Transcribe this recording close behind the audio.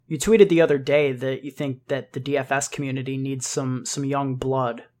You tweeted the other day that you think that the DFS community needs some young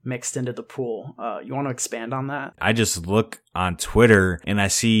blood mixed into the pool. You want to expand on that? I just look on Twitter and I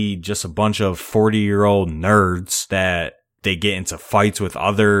see just a bunch of 40-year-old nerds that they get into fights with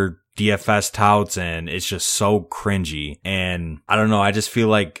other DFS touts, and it's just so cringy. And I don't know, I just feel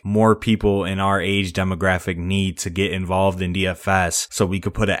like more people in our age demographic need to get involved in DFS so we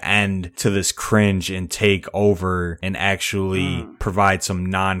could put an end to this cringe and take over and actually provide some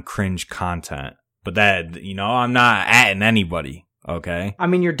non-cringe content. But that, I'm not atting anybody. Okay. I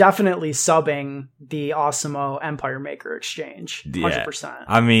mean, you're definitely subbing the Awesemo Empire Maker exchange. 100%. Yeah.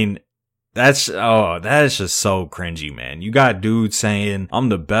 I mean, that is just so cringy, man. You got dudes saying, I'm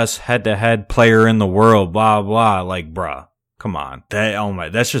the best head-to-head player in the world, blah, blah. Like, bruh, come on.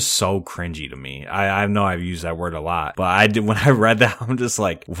 That's just so cringy to me. I know I've used that word a lot, but when I read that, I'm just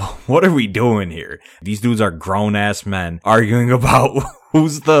like, what are we doing here? These dudes are grown-ass men arguing about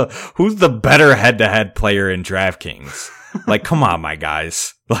who's the better head-to-head player in DraftKings. Like, come on, my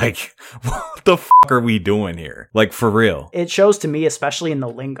guys. Like, what the fuck are we doing here? Like, for real. It shows to me, especially in the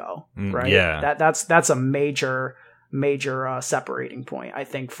lingo, right? Yeah. That's a major separating point, I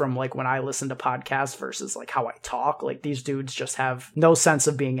think, from like when I listen to podcasts versus like how I talk. Like, these dudes just have no sense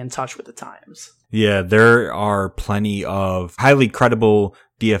of being in touch with the times. Yeah, there are plenty of highly credible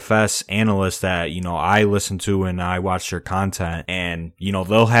DFS analysts that, I listen to and I watch their content, and,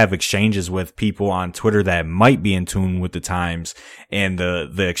 they'll have exchanges with people on Twitter that might be in tune with the times, and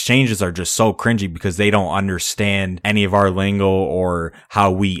the exchanges are just so cringy because they don't understand any of our lingo or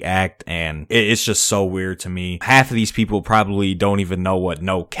how we act, and it's just so weird to me. Half of these people probably don't even know what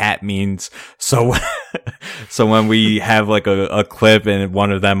no cat means, so when we have like a clip and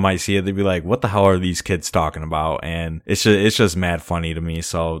one of them might see it, they'd be like, what the hell are these kids talking about? And it's just mad funny to me.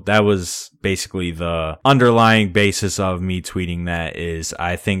 So that was basically the underlying basis of me tweeting that. Is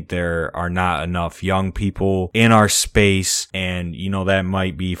I think there are not enough young people in our space, and that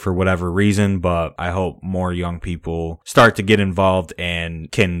might be for whatever reason, but I hope more young people start to get involved and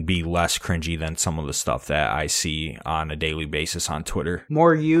can be less cringy than some of the stuff that I see on a daily basis on Twitter.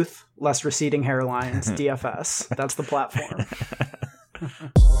 More youth, less receding hairlines, DFS. That's the platform.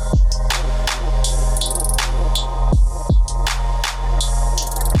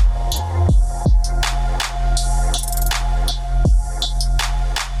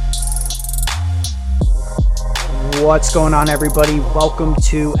 What's going on, everybody? Welcome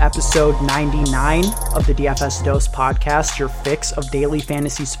to episode 99 of the DFS Dose podcast, your fix of daily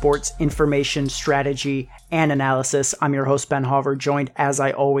fantasy sports information, strategy, and analysis. I'm your host, Ben Hover, joined as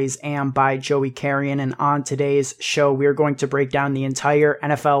I always am by Joey Carrion. And on today's show, we're going to break down the entire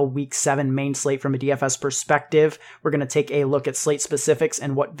NFL Week 7 main slate from a DFS perspective. We're going to take a look at slate specifics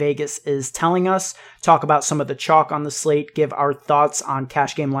and what Vegas is telling us, talk about some of the chalk on the slate, give our thoughts on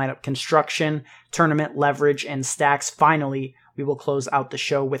cash game lineup construction, tournament leverage, and stacks. Finally, we will close out the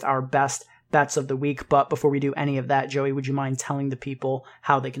show with our best bets of the week. But before we do any of that, Joey, would you mind telling the people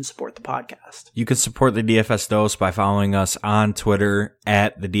how they can support the podcast? You can support the DFS Dose by following us on Twitter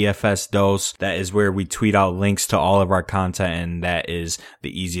at the DFS Dose. That is where we tweet out links to all of our content, and that is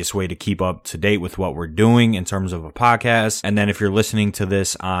the easiest way to keep up to date with what we're doing in terms of a podcast. And then if you're listening to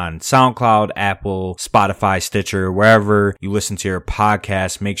this on SoundCloud, Apple, Spotify, Stitcher, wherever you listen to your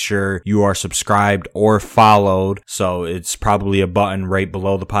podcast, make sure you are subscribed or followed. So it's probably a button right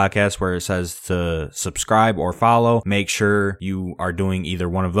below the podcast where it says to subscribe or follow. Make sure you are doing either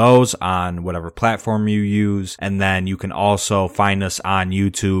one of those on whatever platform you use. And then you can also find us on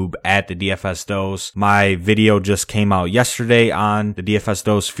YouTube at the DFS Dose. My video just came out yesterday on the DFS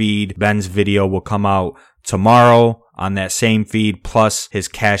Dose feed. Ben's video will come out tomorrow on that same feed, plus his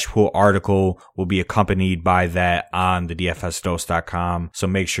cash pool article will be accompanied by that on the dfsdose.com. So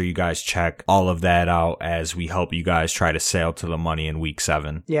make sure you guys check all of that out as we help you guys try to sail to the money in week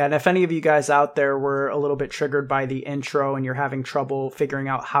 7. Yeah, and if any of you guys out there were a little bit triggered by the intro and you're having trouble figuring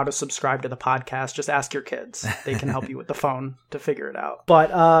out how to subscribe to the podcast, just ask your kids. They can help you with the phone to figure it out.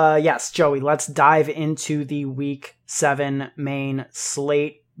 But yes, Joey, let's dive into the week 7 main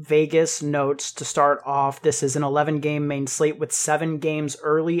slate. Vegas notes to start off, this is an 11-game main slate with 7 games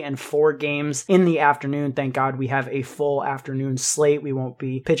early and 4 games in the afternoon. Thank God we have a full afternoon slate. We won't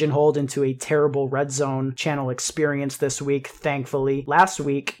be pigeonholed into a terrible red zone channel experience this week, thankfully. Last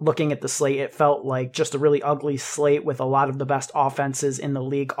week, looking at the slate, it felt like just a really ugly slate with a lot of the best offenses in the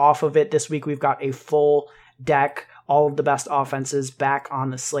league off of it. This week, we've got a full deck, all of the best offenses back on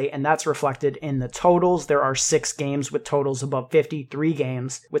the slate, and that's reflected in the totals. There are 6 games with totals above 50, 3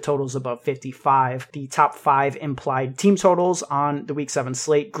 games with totals above 55. The top 5 implied team totals on the Week 7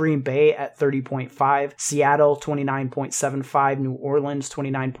 slate: Green Bay at 30.5, Seattle 29.75, New Orleans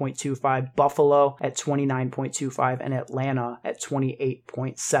 29.25, Buffalo at 29.25, and Atlanta at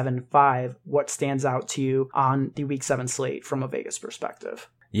 28.75. What stands out to you on the Week 7 slate from a Vegas perspective?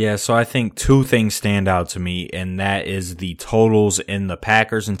 Yeah, so I think 2 things stand out to me, and that is the totals in the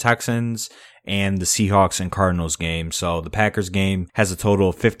Packers and Texans and the Seahawks and Cardinals game. So the Packers game has a total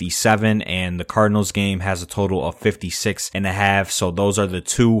of 57 and the Cardinals game has a total of 56.5. So those are the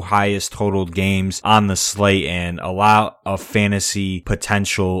 2 highest totaled games on the slate and a lot of fantasy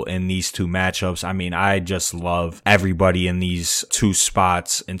potential in these 2 matchups. I mean, I just love everybody in these 2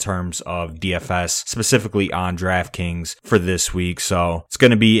 spots in terms of DFS, specifically on DraftKings for this week. So it's going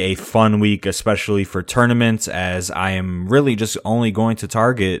to be a fun week, especially for tournaments, as I am really just only going to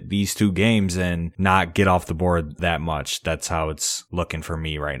target these 2 games and not get off the board that much. That's how it's looking for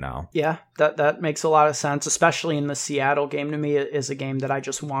me right now. Yeah, that makes a lot of sense, especially in the Seattle game. To me, it is a game that I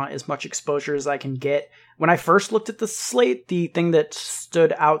just want as much exposure as I can get. When I first looked at the slate, the thing that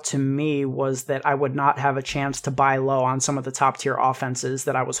stood out to me was that I would not have a chance to buy low on some of the top tier offenses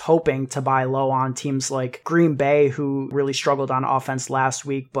that I was hoping to buy low on. Teams like Green Bay, who really struggled on offense last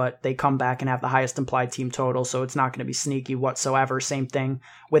week, but they come back and have the highest implied team total, so it's not going to be sneaky whatsoever. Same thing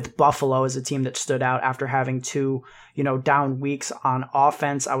with Buffalo as a team that stood out after having 2 down weeks on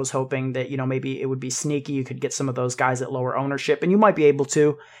offense. I was hoping that, maybe it would be sneaky. You could get some of those guys at lower ownership, and you might be able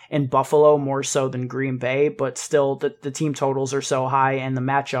to in Buffalo more so than Green Bay, but still the team totals are so high and the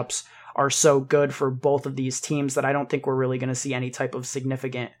matchups are so good for both of these teams that I don't think we're really going to see any type of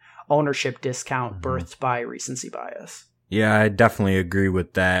significant ownership discount birthed by recency bias. Yeah, I definitely agree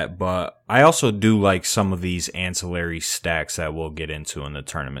with that, but I also do like some of these ancillary stacks that we'll get into in the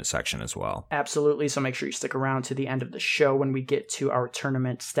tournament section as well. Absolutely, so make sure you stick around to the end of the show when we get to our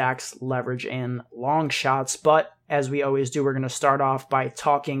tournament stacks, leverage, and long shots. But as we always do, we're going to start off by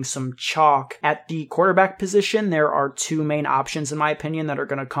talking some chalk. At the quarterback position, there are 2 main options, in my opinion, that are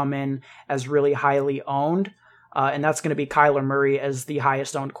going to come in as really highly owned. And that's going to be Kyler Murray as the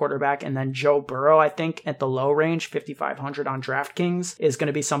highest owned quarterback. And then Joe Burrow, I think, at the low range, 5,500 on DraftKings, is going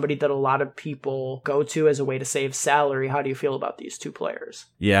to be somebody that a lot of people go to as a way to save salary. How do you feel about these 2 players?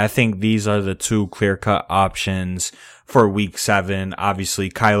 Yeah, I think these are the 2 clear-cut options for Week 7. Obviously,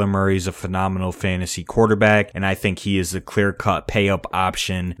 Kyler Murray is a phenomenal fantasy quarterback, and I think he is the clear-cut pay-up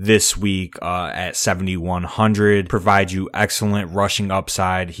option this week at 7,100. Provides you excellent rushing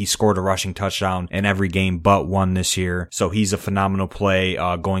upside. He scored a rushing touchdown in every game but 1 this year, so he's a phenomenal play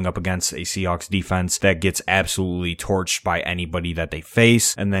going up against a Seahawks defense that gets absolutely torched by anybody that they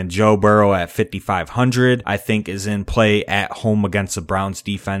face. And then Joe Burrow at 5,500, I think, is in play at home against the Browns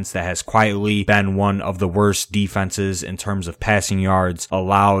defense that has quietly been one of the worst defenses in terms of passing yards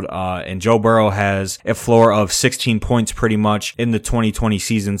allowed. And Joe Burrow has a floor of 16 points pretty much in the 2020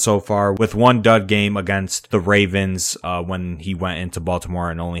 season so far, with 1 dud game against the Ravens when he went into Baltimore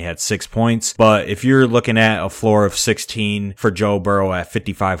and only had 6 points. But if you're looking at a floor of 16 for Joe Burrow at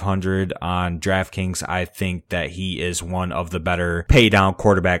 5,500 on DraftKings, I think that he is one of the better pay down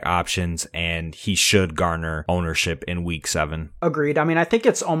quarterback options, and he should garner ownership in Week 7. Agreed. I mean, I think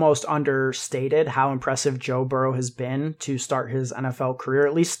it's almost understated how impressive Joe Burrow has been to start his NFL career,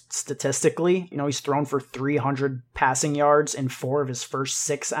 at least statistically. He's thrown for 300 passing yards in 4 of his first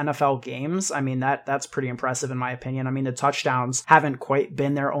 6 NFL games. I mean, that's pretty impressive in my opinion. I mean, the touchdowns haven't quite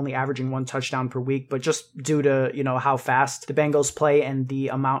been there, only averaging 1 touchdown per week, but just due to, how fast the Bengals play and the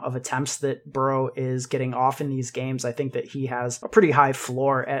amount of attempts that Burrow is getting off in these games, I think that he has a pretty high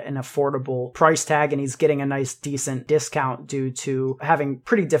floor at an affordable price tag, and he's getting a nice, decent discount due to having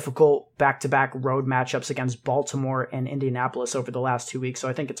pretty difficult back-to-back road matchups against Baltimore and Indianapolis over the last 2 weeks. So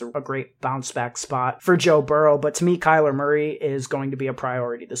I think it's a great bounce back spot for Joe Burrow. But to me, Kyler Murray is going to be a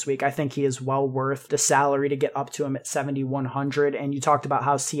priority this week. I think he is well worth the salary to get up to him at 7,100. And you talked about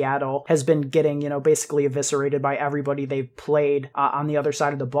how Seattle has been getting, basically eviscerated by everybody they've played on the other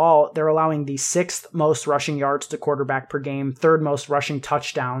side of the ball. They're allowing the 6th most rushing yards to quarterback per game, 3rd most rushing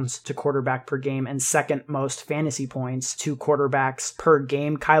touchdowns to quarterback per game, and 2nd most fantasy points to quarterbacks per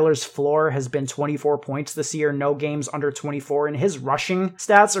game. Kyler's floor floor has been 24 points this year, no games under 24, and his rushing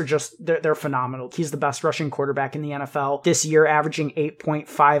stats are just, they're phenomenal. He's the best rushing quarterback in the NFL this year, averaging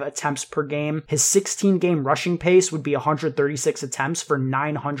 8.5 attempts per game. His 16-game rushing pace would be 136 attempts for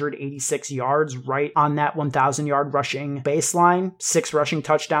 986 yards, right on that 1,000-yard rushing baseline. 6 rushing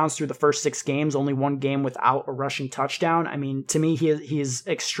touchdowns through the first 6 games, only 1 game without a rushing touchdown. I mean, to me, he is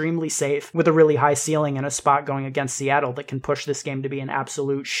extremely safe with a really high ceiling and a spot going against Seattle that can push this game to be an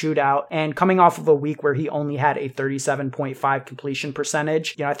absolute shootout. And coming off of a week where he only had a 37.5 completion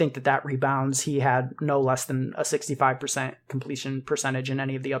percentage, I think that rebounds. He had no less than a 65% completion percentage in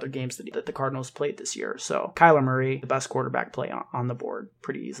any of the other games that the Cardinals played this year. So Kyler Murray, the best quarterback play on the board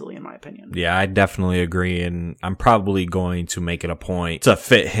pretty easily, in my opinion. Yeah, I definitely agree. And I'm probably going to make it a point to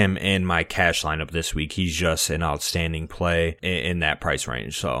fit him in my cash lineup this week. He's just an outstanding play in that price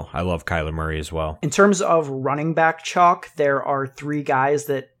range. So I love Kyler Murray as well. In terms of running back chalk, there are 3 guys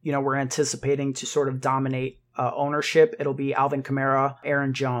that, we're anticipating to sort of dominate ownership. It'll be Alvin Kamara,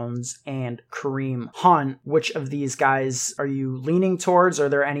 Aaron Jones, and Kareem Hunt. Which of these guys are you leaning towards? Are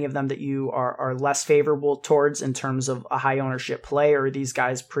there any of them that you are less favorable towards in terms of a high ownership play, or are these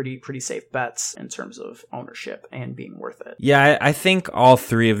guys pretty safe bets in terms of ownership and being worth it? Yeah, I think all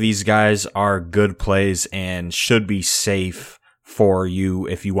 3 of these guys are good plays and should be safe for you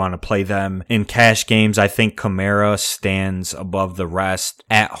if you want to play them in cash games. I think Kamara stands above the rest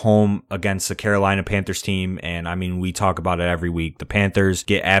at home against the Carolina Panthers team. And I mean, we talk about it every week. The Panthers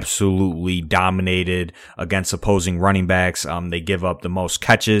get absolutely dominated against opposing running backs. They give up the most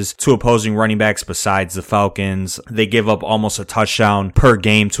catches to opposing running backs besides the Falcons. They give up almost a touchdown per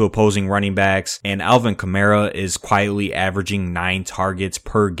game to opposing running backs. And Alvin Kamara is quietly averaging 9 targets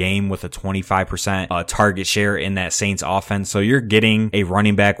per game with a 25% target share in that Saints offense. So you're getting a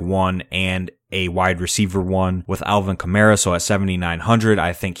running back 1 and a wide receiver 1 with Alvin Kamara. So at 7,900,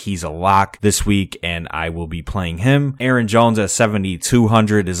 I think he's a lock this week and I will be playing him. Aaron Jones at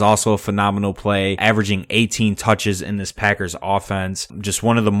 7,200 is also a phenomenal play, averaging 18 touches in this Packers offense. Just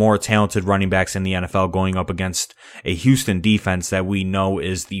one of the more talented running backs in the NFL going up against a Houston defense that we know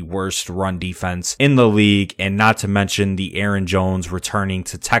is the worst run defense in the league. And not to mention the Aaron Jones returning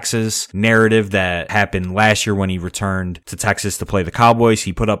to Texas narrative that happened last year when he returned to Texas to play the Cowboys.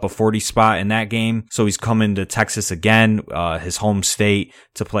 He put up a 40 spot in that game. So he's coming to Texas again, his home state,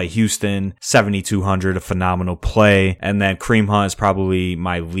 to play Houston. 7,200, a phenomenal play. And then Kareem Hunt is probably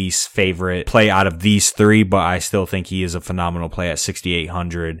my least favorite play out of these 3, but I still think he is a phenomenal play at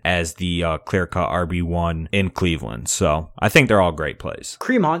 6,800 as the clear-cut RB1 in Cleveland. So I think they're all great plays.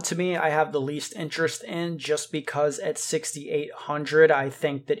 Kareem Hunt, to me, I have the least interest in just because at 6,800, I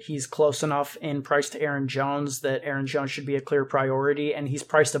think that he's close enough in price to Aaron Jones that Aaron Jones should be a clear priority, and he's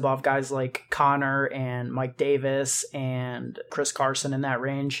priced above guys like Connor and Mike Davis and Chris Carson in that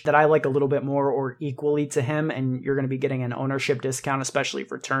range that I like a little bit more or equally to him, and you're going to be getting an ownership discount, especially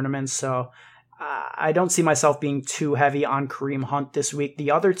for tournaments. So I don't see myself being too heavy on Kareem Hunt this week.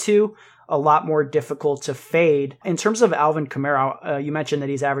 The other 2, a lot more difficult to fade. In terms of Alvin Kamara, you mentioned that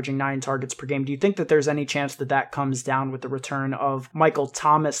he's averaging 9 targets per game. Do you think that there's any chance that comes down with the return of Michael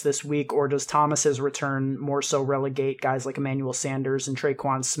Thomas this week, or does Thomas's return more so relegate guys like Emmanuel Sanders and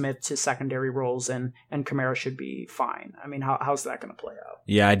Traquan Smith to secondary roles, and Kamara should be fine? I mean, how's that going to play out?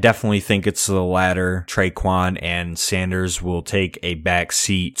 Yeah, I definitely think it's the latter. Traquan and Sanders will take a back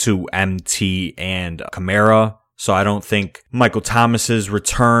seat to MT and Kamara. So I don't think Michael Thomas's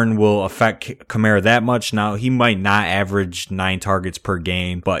return will affect Kamara that much. Now, he might not average 9 targets per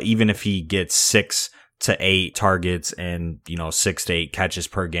game, but even if he gets 6 to 8 targets and, 6 to 8 catches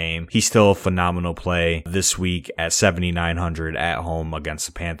per game, he's still a phenomenal play this week at 7,900 at home against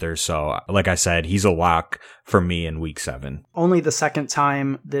the Panthers. So like I said, he's a lock for me in week 7. Only the second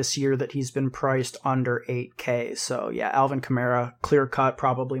time this year that he's been priced under 8K. So yeah, Alvin Kamara, clear cut,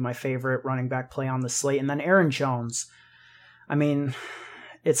 probably my favorite running back play on the slate. And then Aaron Jones. I mean,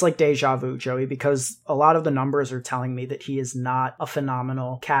 it's like deja vu, Joey, because a lot of the numbers are telling me that he is not a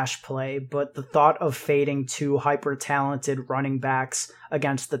phenomenal cash play, but the thought of fading 2 hyper-talented running backs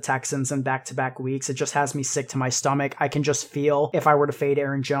against the Texans in back-to-back weeks, it just has me sick to my stomach. I can just feel if I were to fade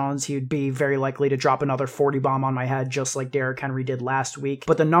Aaron Jones, he would be very likely to drop another 40 bomb on my head, just like Derrick Henry did last week.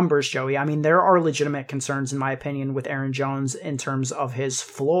 But the numbers, Joey, I mean, there are legitimate concerns, in my opinion, with Aaron Jones in terms of his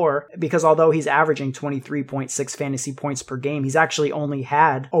floor, because although he's averaging 23.6 fantasy points per game, he's actually only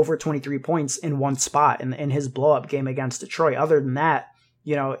had over 23 points in one spot in his blow-up game against Detroit. Other than that,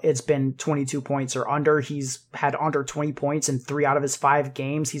 it's been 22 points or under. He's had under 20 points in 3 out of his 5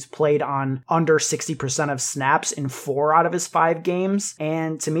 games. He's played on under 60% of snaps in 4 out of his 5 games.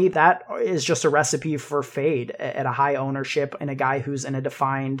 And to me, that is just a recipe for fade at a high ownership and a guy who's in a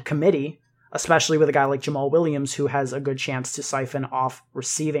defined committee, especially with a guy like Jamal Williams, who has a good chance to siphon off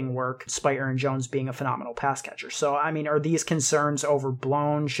receiving work, despite Aaron Jones being a phenomenal pass catcher. So, are these concerns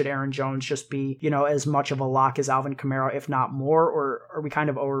overblown? Should Aaron Jones just be, as much of a lock as Alvin Kamara, if not more? Or are we kind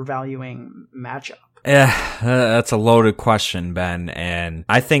of overvaluing matchup? That's a loaded question, Ben. And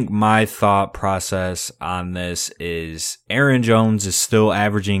I think my thought process on this is Aaron Jones is still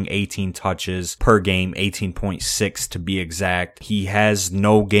averaging 18 touches per game, 18.6 to be exact. He has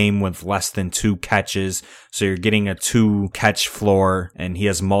no game with less than 2 catches. So you're getting a 2 catch floor, and he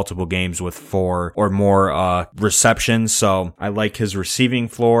has multiple games with 4 or more receptions. So I like his receiving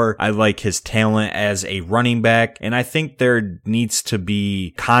floor. I like his talent as a running back. And I think there needs to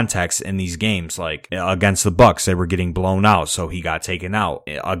be context in these games. Like against the Bucks, they were getting blown out, so he got taken out.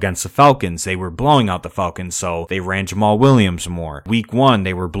 Against the Falcons, they were blowing out the Falcons, so they ran Jamal Williams more. Week 1,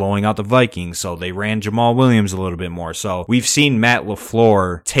 they were blowing out the Vikings, so they ran Jamal Williams a little bit more. So we've seen Matt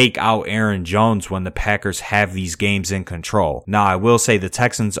LaFleur take out Aaron Jones when the Packers have these games in control. Now, I will say the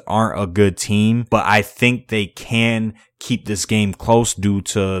Texans aren't a good team, but I think they can keep this game close due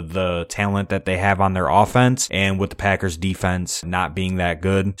to the talent that they have on their offense and with the Packers defense not being that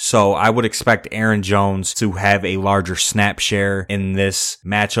good. So I would expect Aaron Jones to have a larger snap share in this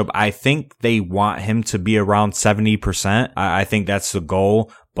matchup. I think they want him to be around 70%. I think that's the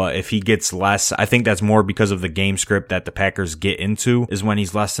goal. But if he gets less, I think that's more because of the game script that the Packers get into is when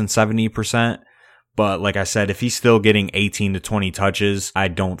he's less than 70%. But like I said, if he's still getting 18 to 20 touches, I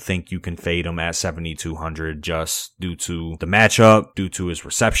don't think you can fade him at 7,200 just due to the matchup, due to his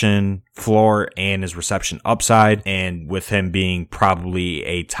reception floor and his reception upside. And with him being probably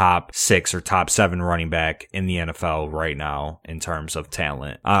a top 6 or top 7 running back in the NFL right now in terms of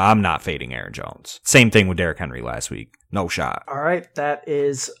talent, I'm not fading Aaron Jones. Same thing with Derrick Henry last week. No shot. All right. That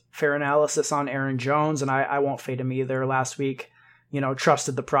is fair analysis on Aaron Jones. And I won't fade him either. Last week,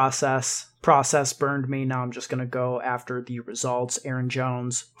 trusted the process. Process burned me. Now I'm just going to go after the results. Aaron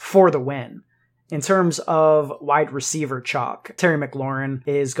Jones for the win. In terms of wide receiver chalk, Terry McLaurin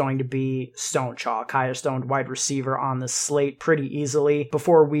is going to be stone chalk, highest owned wide receiver on the slate pretty easily.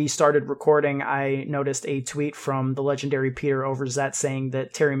 Before we started recording, I noticed a tweet from the legendary Peter Overzet saying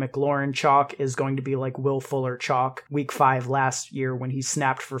that Terry McLaurin chalk is going to be like Will Fuller chalk week 5 last year when he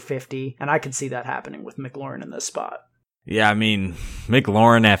snapped for 50. And I could see that happening with McLaurin in this spot. Yeah,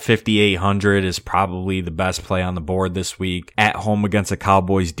 McLaurin at 5,800 is probably the best play on the board this week at home against a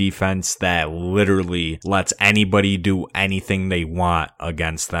Cowboys defense that literally lets anybody do anything they want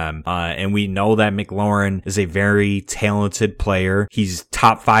against them. And we know that McLaurin is a very talented player. He's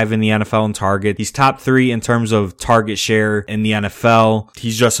top 5 in the NFL in target. He's top 3 in terms of target share in the NFL.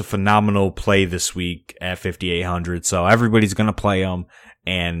 He's just a phenomenal play this week at 5,800. So everybody's going to play him.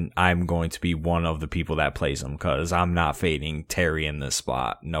 And I'm going to be one of the people that plays him because I'm not fading Terry in this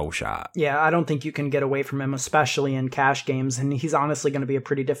spot. No shot. Yeah, I don't think you can get away from him, especially in cash games. And he's honestly going to be a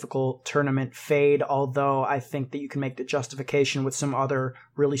pretty difficult tournament fade, although I think that you can make the justification with some other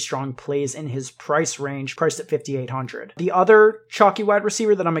really strong plays in his price range, priced at 5,800. The other chalky wide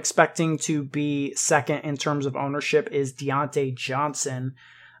receiver that I'm expecting to be second in terms of ownership is Deontay Johnson.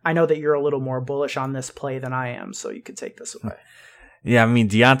 I know that you're a little more bullish on this play than I am, so you can take this away. Yeah,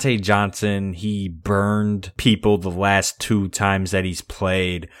 Deontay Johnson, he burned people the last 2 times that he's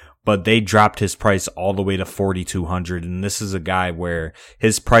played, but they dropped his price all the way to 4,200. And this is a guy where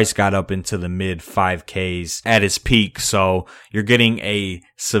his price got up into the mid 5Ks at his peak. So you're getting a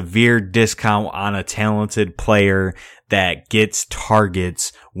severe discount on a talented player that gets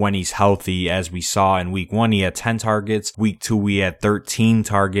targets when he's healthy. As we saw in week 1, he had 10 targets. Week 2, he had 13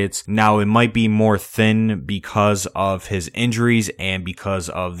 targets. Now it might be more thin because of his injuries and because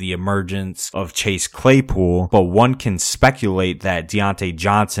of the emergence of Chase Claypool, but one can speculate that Deontay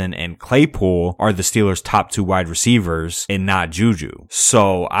Johnson and Claypool are the Steelers' top 2 wide receivers and not Juju.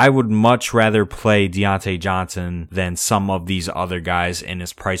 So I would much rather play Deontay Johnson than some of these other guys in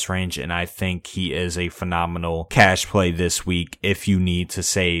his price range, and I think he is a phenomenal cash play this week if you need to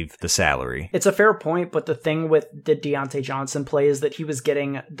save the salary. It's a fair point, but the thing with the Deontay Johnson play is that he was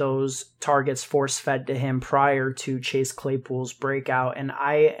getting those targets force-fed to him prior to Chase Claypool's breakout, and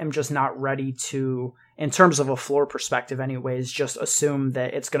I am just not ready to, in terms of a floor perspective anyways, just assume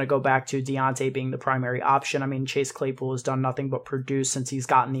that it's going to go back to Deontay being the primary option. Chase Claypool has done nothing but produce since he's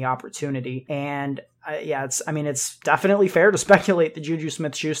gotten the opportunity, and it's definitely fair to speculate that Juju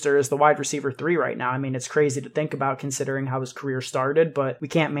Smith-Schuster is the wide receiver 3 right now. I mean, it's crazy to think about considering how his career started, but we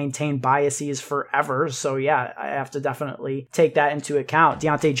can't maintain biases forever. So yeah, I have to definitely take that into account.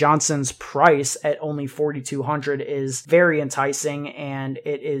 Deontay Johnson's price at only 4,200 is very enticing, and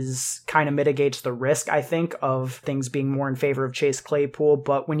it is kind of mitigates the risk, I think, of things being more in favor of Chase Claypool.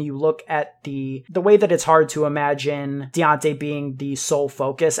 But when you look at the way that it's hard to imagine Deontay being the sole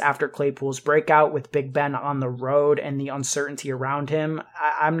focus after Claypool's breakout with Big Ben on the road and the uncertainty around him,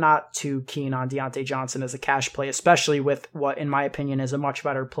 I'm not too keen on Deontay Johnson as a cash play, especially with what, in my opinion, is a much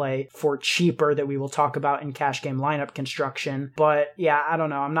better play for cheaper that we will talk about in cash game lineup construction. But yeah, I don't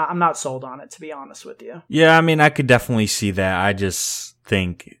know. I'm not sold on it, to be honest with you. Yeah, I mean, I could definitely see that. I just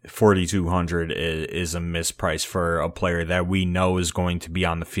think 4,200 is a misprice for a player that we know is going to be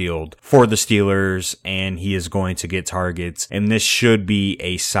on the field for the Steelers, and he is going to get targets. And this should be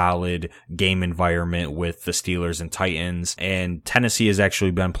a solid game environment with the Steelers and Titans. And Tennessee has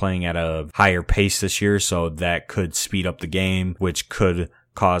actually been playing at a higher pace this year, so that could speed up the game, which could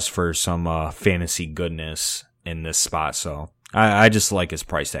cause for some fantasy goodness in this spot. So I just like his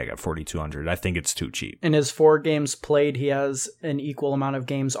price tag at 4,200. I think it's too cheap. In his 4 games played, he has an equal amount of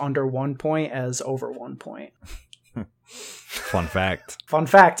games under 1 point as over 1 point. Fun fact. Fun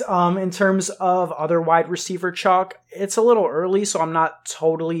fact. In terms of other wide receiver chalk, it's a little early, so I'm not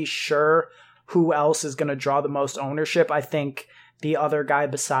totally sure who else is going to draw the most ownership. I think the other guy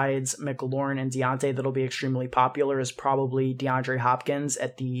besides McLaurin and Deontay that'll be extremely popular is probably DeAndre Hopkins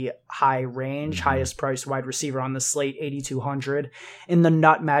at the high range, highest priced wide receiver on the slate, 8,200. In the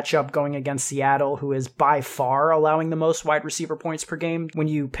nut matchup going against Seattle, who is by far allowing the most wide receiver points per game. When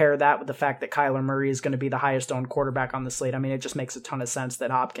you pair that with the fact that Kyler Murray is going to be the highest owned quarterback on the slate, I mean, it just makes a ton of sense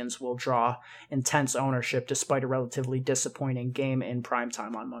that Hopkins will draw intense ownership despite a relatively disappointing game in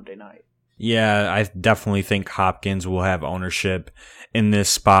primetime on Monday night. Yeah, I definitely think Hopkins will have ownership in this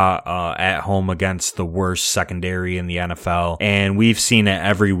spot at home against the worst secondary in the NFL. And we've seen it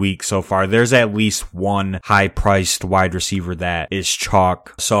every week so far. There's at least one high-priced wide receiver that is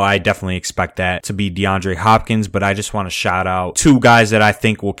chalk. So I definitely expect that to be DeAndre Hopkins. But I just want to shout out 2 guys that I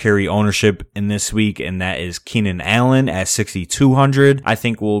think will carry ownership in this week, and that is Keenan Allen at 6,200. I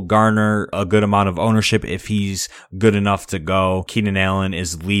think will garner a good amount of ownership if he's good enough to go. Keenan Allen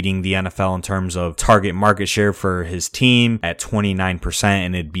is leading the NFL in terms of target market share for his team at 29%,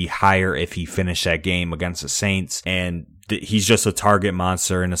 and it'd be higher if he finished that game against the Saints. And he's just a target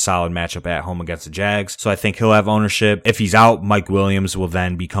monster in a solid matchup at home against the Jags. So I think he'll have ownership. If he's out, Mike Williams will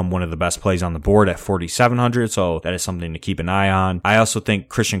then become one of the best plays on the board at 4,700. So that is something to keep an eye on. I also think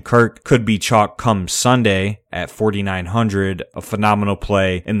Christian Kirk could be chalk come Sunday at 4,900. A phenomenal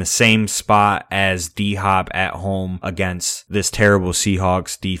play in the same spot as D-Hop at home against this terrible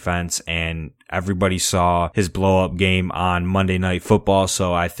Seahawks defense. And everybody saw his blow-up game on Monday Night Football.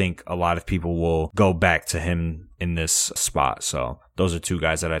 So I think a lot of people will go back to him in this spot. So those are 2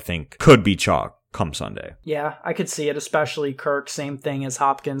 guys that I think could be chalk come Sunday. Yeah, I could see it, especially Kirk. Same thing as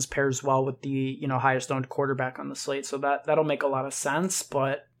Hopkins, pairs well with the, highest owned quarterback on the slate. So that'll make a lot of sense.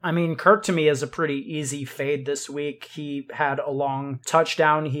 But I mean, Kirk to me is a pretty easy fade this week. He had a long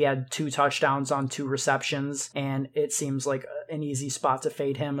touchdown. He had 2 touchdowns on 2 receptions, and it seems like an easy spot to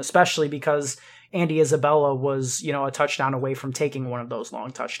fade him, especially because Andy Isabella was, a touchdown away from taking one of those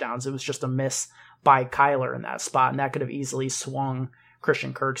long touchdowns. It was just a miss by Kyler in that spot, and that could have easily swung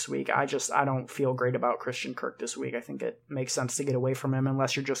Christian Kirk's week. I don't feel great about Christian Kirk this week. I think it makes sense to get away from him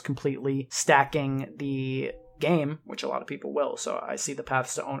unless you're just completely stacking the game, which a lot of people will. So I see the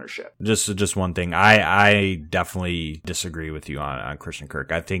paths to ownership. Just one thing. I definitely disagree with you on Christian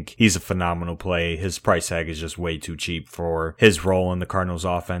Kirk. I think he's a phenomenal play. His price tag is just way too cheap for his role in the Cardinals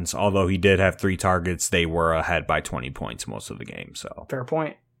offense. Although he did have 3 targets, they were ahead by 20 points most of the game. So fair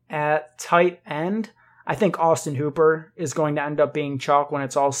point. At tight end, I think Austin Hooper is going to end up being chalk when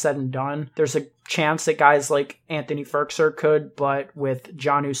it's all said and done. There's a chance that guys like Anthony Firkser could, but with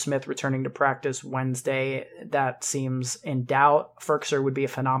Jonnu Smith returning to practice Wednesday, that seems in doubt. Firkser would be a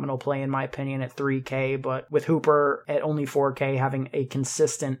phenomenal play in my opinion at 3K, but with Hooper at only 4K having a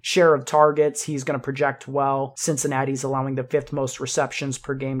consistent share of targets, he's going to project well. Cincinnati's allowing the 5th most receptions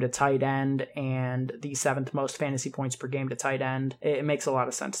per game to tight end and the 7th most fantasy points per game to tight end. It makes a lot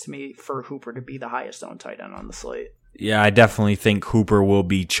of sense to me for Hooper to be the highest owned tight end on the slate. Yeah, I definitely think Hooper will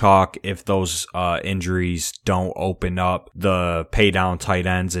be chalk if those injuries don't open up the pay down tight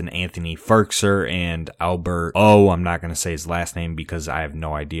ends in Anthony Firkser and Albert O. I'm not going to say his last name because I have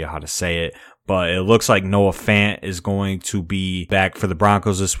no idea how to say it, But it looks like Noah Fant is going to be back for the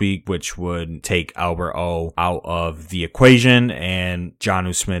Broncos this week, which would take Albert O out of the equation. And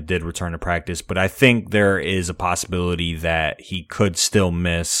Jonnu Smith did return to practice, but I think there is a possibility that he could still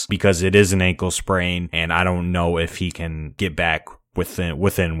miss because it is an ankle sprain, and I don't know if he can get back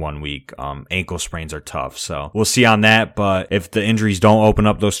within 1 week. Ankle sprains are tough, so we'll see on that. But if the injuries don't open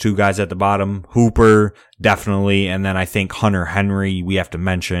up those two guys at the bottom, Hooper definitely, and then I think Hunter Henry, we have to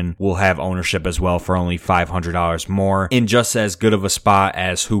mention, will have ownership as well for only $500 more. In just as good of a spot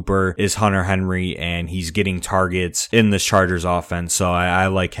as Hooper is Hunter Henry, and he's getting targets in the Chargers offense, so I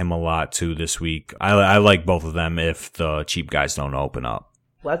like him a lot too this week. I like both of them if the cheap guys don't open up.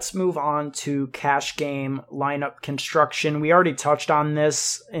 Let's move on to cash game lineup construction. We already touched on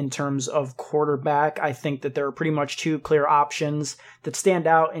this in terms of quarterback. I think that there are pretty much two clear options that stand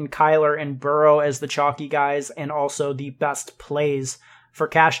out in Kyler and Burrow as the chalky guys, and also the best plays for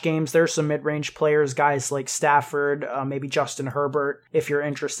cash games. There's some mid-range players, guys like Stafford, maybe Justin Herbert, if you're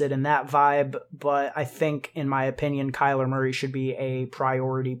interested in that vibe. But I think, in my opinion, Kyler Murray should be a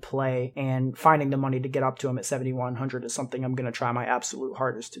priority play, and finding the money to get up to him at 7,100 is something I'm going to try my absolute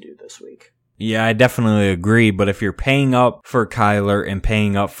hardest to do this week. Yeah, I definitely agree, but if you're paying up for Kyler and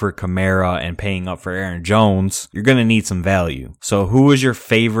paying up for Kamara and paying up for Aaron Jones, you're going to need some value. So who is your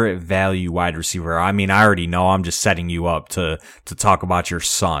favorite value wide receiver? I mean, I already know. I'm just setting you up to talk about your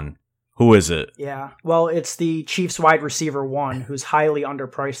son. Who is it? Yeah, well, it's the Chiefs wide receiver 1, who's highly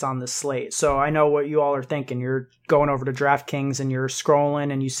underpriced on the slate. So I know what you all are thinking. You're going over to DraftKings and you're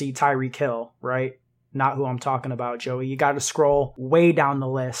scrolling and you see Tyreek Hill, right? Not who I'm talking about, Joey. You got to scroll way down the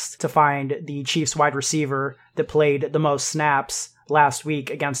list to find the Chiefs wide receiver that played the most snaps last week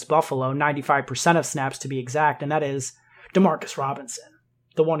against Buffalo, 95% of snaps to be exact, and that is Demarcus Robinson,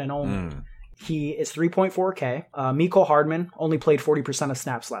 the one and only. He is 3.4K. Mecole Hardman only played 40% of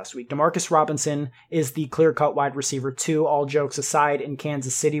snaps last week. Demarcus Robinson is the clear-cut wide receiver 2, all jokes aside, in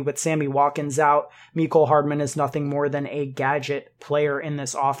Kansas City. With Sammy Watkins out, Mecole Hardman is nothing more than a gadget player in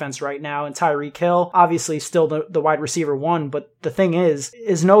this offense right now. And Tyreek Hill, obviously still the wide receiver 1, but the thing is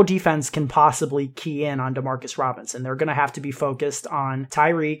no defense can possibly key in on Demarcus Robinson. They're going to have to be focused on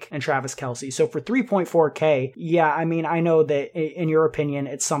Tyreek and Travis Kelce. So for 3.4K, yeah, I mean, I know that in your opinion,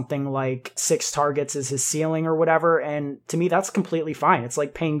 it's something like 6 targets is his ceiling or whatever, and to me that's completely fine. It's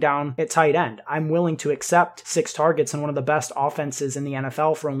like paying down at tight end. I'm willing to accept 6 targets in one of the best offenses in the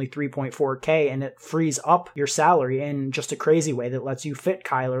NFL for only 3.4K, and it frees up your salary in just a crazy way that lets you fit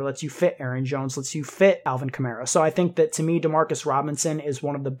Kyler, lets you fit Aaron Jones, lets you fit Alvin Kamara. So I think that, to me, Demarcus Robinson is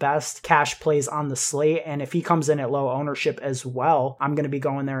one of the best cash plays on the slate, and if he comes in at low ownership as well, I'm going to be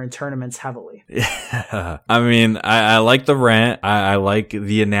going there in tournaments heavily. Yeah, I mean, I like the rant, I like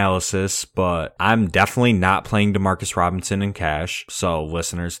the analysis, but I'm definitely not playing Demarcus Robinson in cash. So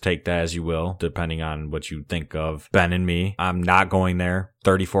listeners, take that as you will, depending on what you think of Ben and me. I'm not going there.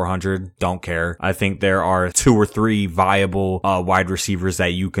 3,400, don't care. I think there are 2 or 3 viable wide receivers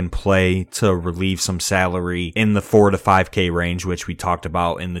that you can play to relieve some salary in the 4 to 5K range, which we talked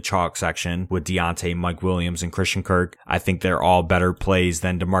about in the chalk section with Deontay, Mike Williams, and Christian Kirk. I think they're all better plays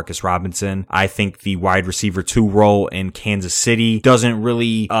than Demarcus Robinson. I think the wide receiver 2 role in Kansas City doesn't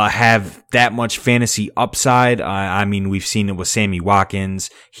really have that much fantasy upside. I mean, we've seen it with Sammy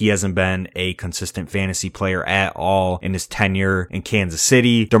Watkins. He hasn't been a consistent fantasy player at all in his tenure in Kansas City.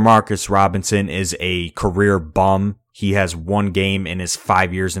 Demarcus Robinson is a career bum. He has 1 game in his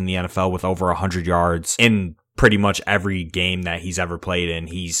 5 years in the NFL with over 100 yards. In pretty much every game that he's ever played in,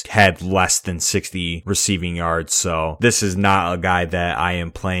 he's had less than 60 receiving yards. So this is not a guy that I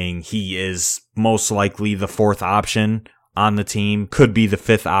am playing. He is most likely the 4th option on the team, could be the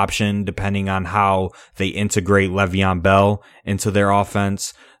 5th option depending on how they integrate Le'Veon Bell into their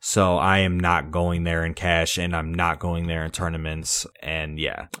offense. So I am not going there in cash, and I'm not going there in tournaments. And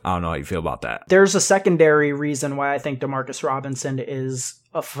yeah, I don't know how you feel about that. There's a secondary reason why I think Demarcus Robinson is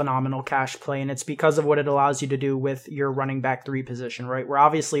a phenomenal cash play, and it's because of what it allows you to do with your running back 3 position, right? We're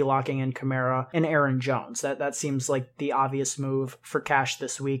obviously locking in Kamara and Aaron Jones. That seems like the obvious move for cash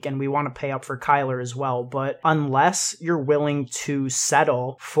this week, and we want to pay up for Kyler as well. But unless you're willing to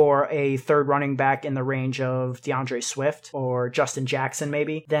settle for a 3rd running back in the range of DeAndre Swift or Justin Jackson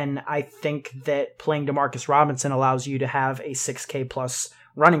maybe, then I think that playing Demarcus Robinson allows you to have a 6K plus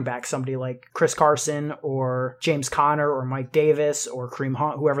running back, somebody like Chris Carson or James Conner or Mike Davis or Kareem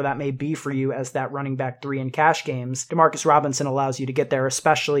Hunt, whoever that may be for you as that running back 3 in cash games, Demarcus Robinson allows you to get there,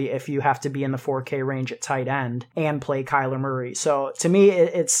 especially if you have to be in the 4K range at tight end and play Kyler Murray. So to me,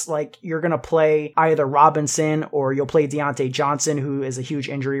 it's like you're going to play either Robinson or you'll play Deontay Johnson, who is a huge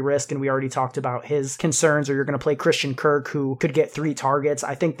injury risk, and we already talked about his concerns, or you're going to play Christian Kirk, who could get 3 targets.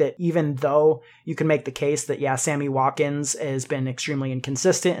 I think that even though you can make the case that, yeah, Sammy Watkins has been extremely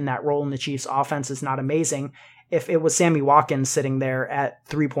inconsistent and that role in the Chiefs offense is not amazing, if it was Sammy Watkins sitting there at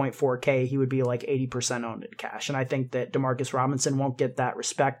 3.4K, he would be like 80% owned in cash. And I think that Demarcus Robinson won't get that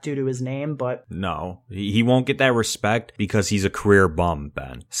respect due to his name, but... No, he won't get that respect because he's a career bum,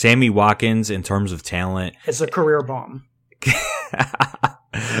 Ben. Sammy Watkins, in terms of talent... is a career bum.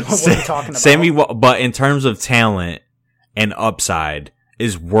 What are you talking about? But in terms of talent and upside...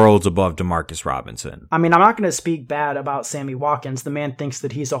 is worlds above Demarcus Robinson. I mean, I'm not going to speak bad about Sammy Watkins. The man thinks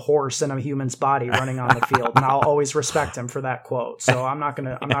that he's a horse in a human's body running on the field, and I'll always respect him for that quote. So I'm not going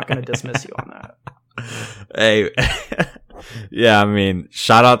to dismiss you on that. Hey, yeah, I mean,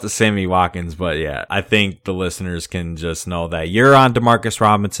 shout out to Sammy Watkins, but yeah, I think the listeners can just know that you're on Demarcus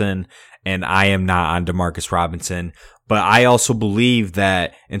Robinson and I am not on Demarcus Robinson. But I also believe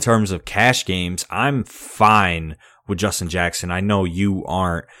that in terms of cash games, I'm fine with Justin Jackson. I know you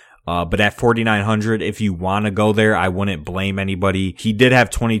aren't, but at 4,900, if you want to go there, I wouldn't blame anybody. He did have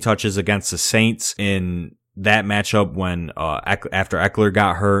 20 touches against the Saints in that matchup when after Eckler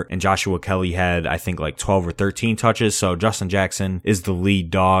got hurt, and Joshua Kelly had, I think, like 12 or 13 touches. So Justin Jackson is the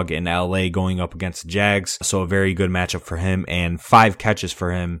lead dog in LA going up against the Jags. So a very good matchup for him, and 5 catches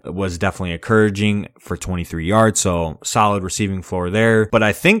for him was definitely encouraging for 23 yards. So solid receiving floor there. But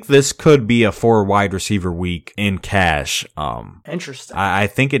I think this could be a 4 wide receiver week in cash. Interesting. I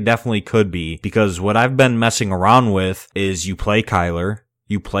think it definitely could be, because what I've been messing around with is you play Kyler,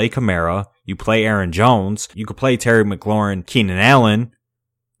 you play Kamara, you play Aaron Jones, you could play Terry McLaurin, Keenan Allen,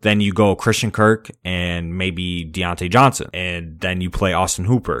 then you go Christian Kirk and maybe Deontay Johnson, and then you play Austin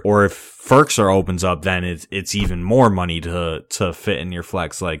Hooper. Or if Ferkser opens up, then it's even more money to fit in your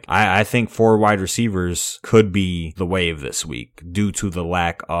flex. Like, I think 4 wide receivers could be the wave this week due to the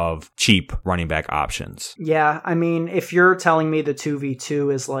lack of cheap running back options. Yeah, I mean, if you're telling me the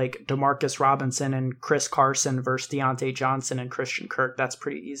 2v2 is like Demarcus Robinson and Chris Carson versus Deontay Johnson and Christian Kirk, that's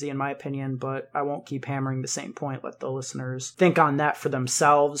pretty easy in my opinion, but I won't keep hammering the same point. Let the listeners think on that for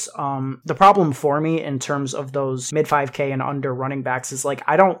themselves. The problem for me in terms of those mid 5K and under running backs is, like,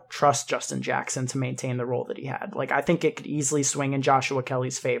 I don't trust Justin Jackson to maintain the role that he had. Like, I think it could easily swing in Joshua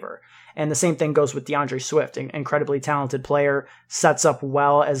Kelly's favor. And the same thing goes with DeAndre Swift, an incredibly talented player, sets up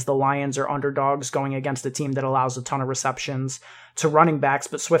well as the Lions are underdogs going against a team that allows a ton of receptions to running backs,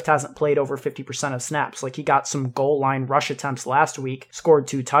 but Swift hasn't played over 50% of snaps. Like, he got some goal line rush attempts last week, scored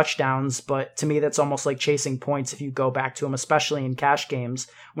 2 touchdowns, but to me that's almost like chasing points if you go back to him, especially in cash games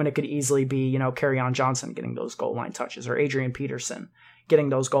when it could easily be, Kerryon Johnson getting those goal line touches or Adrian Peterson getting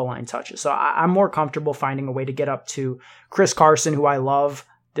those goal line touches. So I'm more comfortable finding a way to get up to Chris Carson, who I love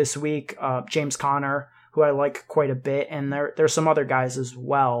this week, James Conner, who I like quite a bit, and there's some other guys as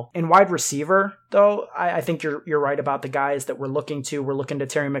well. In wide receiver, though, I think you're right about the guys that we're looking to. We're looking to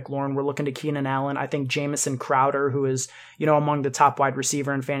Terry McLaurin. We're looking to Keenan Allen. I think Jamison Crowder, who is, among the top wide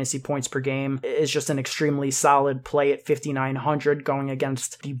receiver in fantasy points per game, is just an extremely solid play at 5,900 going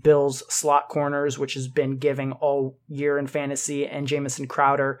against the Bills slot corners, which has been giving all year in fantasy. And Jamison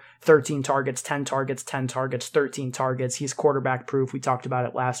Crowder, 13 targets, 10 targets, 10 targets, 13 targets. He's quarterback proof. We talked about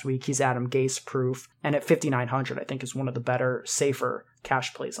it last week. He's Adam Gase proof. And at 5,900, I think is one of the better, safer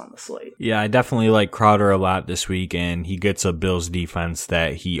cash plays on the slate. Yeah, I definitely like Crowder a lot this week, and he gets a Bills defense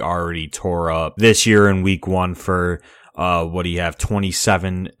that he already tore up this year in week 1 for what do you have,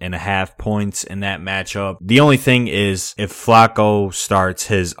 27.5 points in that matchup. The only thing is, if Flacco starts,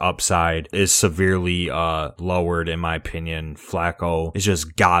 his upside is severely lowered, in my opinion. Flacco is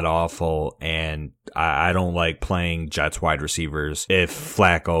just god-awful, and I don't like playing Jets wide receivers if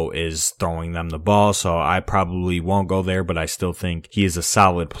Flacco is throwing them the ball, so I probably won't go there, but I still think he is a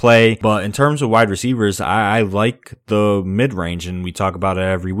solid play. But in terms of wide receivers, I like the mid-range, and we talk about it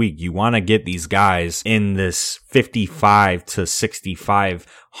every week. You want to get these guys in this 55 to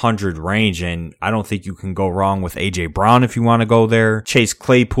 6,500 range, and I don't think you can go wrong with AJ Brown if you want to go there. Chase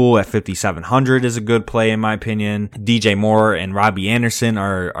Claypool at 5,700 is a good play in my opinion. DJ Moore and Robbie Anderson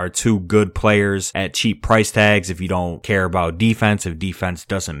are 2 good players at cheap price tags if you don't care about defense, if defense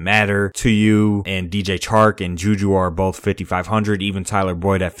doesn't matter to you. And DJ Chark and Juju are both 5,500, even Tyler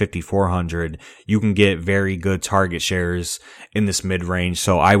Boyd at 5,400. You can get very good target shares in this mid-range,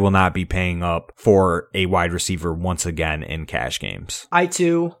 so I will not be paying up for a wide receiver once again in cash games. I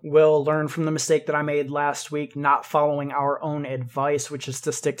too will learn from the mistake that I made last week, not following our own advice, which is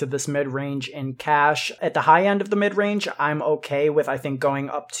to stick to this mid-range in cash. At the high end of the mid-range, I'm okay with, I think, going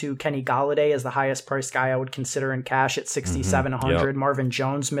up to Kenny Golladay as the highest priced guy I would consider in cash at 6,700. Yep. Marvin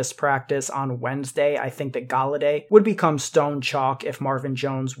Jones missed practice on Wednesday. I think that Golladay would become stone chalk if Marvin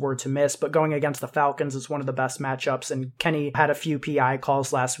Jones were to miss, but going against the Falcons is one of the best matchups, and Kenny had a few PI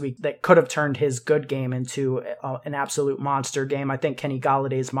calls last week that could have turned his good game into an absolute monster game. I think Kenny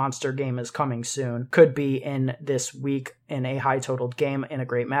Galladay's monster game is coming soon. Could be in this week in a high-totaled game in a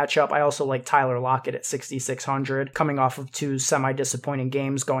great matchup. I also like Tyler Lockett at 6,600, coming off of two semi-disappointing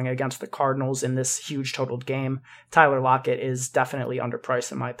games going against the Cardinals in this huge totaled game. Tyler Lockett is definitely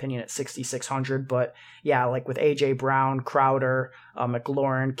underpriced in my opinion at 6,600, but yeah, like with AJ Brown, Crowder,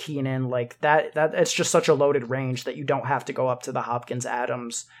 McLaurin, Keenan, like that it's just such a loaded range that you don't have to go up to the Hopkins,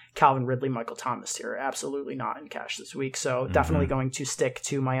 Adams, Calvin Ridley, Michael Thomas here. Absolutely not in cash this week. So definitely going to stick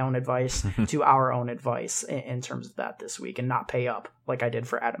to my own advice, to our own advice in terms of that this week, and not pay up like I did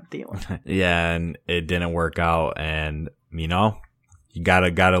for Adam Thielen. Yeah, and it didn't work out, and you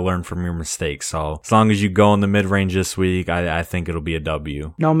gotta learn from your mistakes. So as long as you go in the mid-range this week, I think it'll be a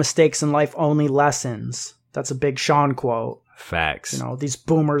W. No mistakes in life, only lessons. That's a Big Sean quote. Facts. These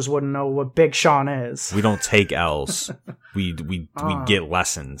boomers wouldn't know what Big Sean is. We don't take L's. we get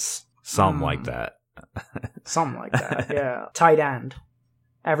lessons. Something like that. Something like that, yeah. Tight end.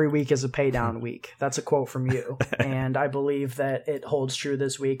 Every week is a pay down week. That's a quote from you. And I believe that it holds true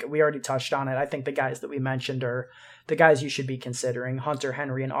this week. We already touched on it. I think the guys that we mentioned are the guys you should be considering. Hunter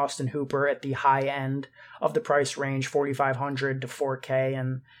Henry and Austin Hooper at the high end of the price range, 4,500 to 4K.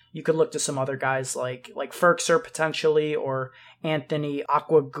 And you could look to some other guys like Ferkser potentially, or Anthony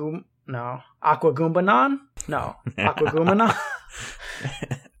Aquagumanon? No, Aquagumanon?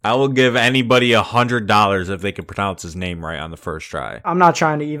 I will give anybody $100 if they can pronounce his name right on the first try. I'm not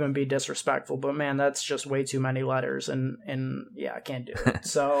trying to even be disrespectful, but man, that's just way too many letters, and yeah, I can't do it.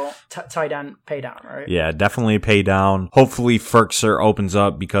 So tight end, pay down, right? Yeah, definitely pay down. Hopefully Ferkser opens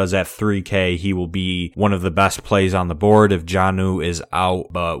up, because at 3K he will be one of the best plays on the board if Jonnu is out,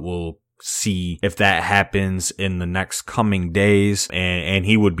 but we'll see if that happens in the next coming days, and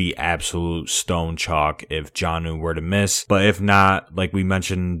he would be absolute stone chalk if Jonnu were to miss. But if not, like we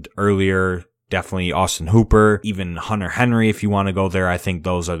mentioned earlier, definitely Austin Hooper, even Hunter Henry if you want to go there. I think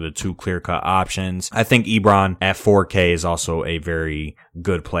those are the two clear-cut options. I think Ebron at 4K is also a very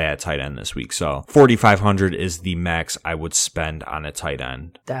good play at tight end this week. So 4,500 is the max I would spend on a tight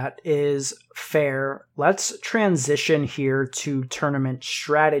end. That is fair. Let's transition here to tournament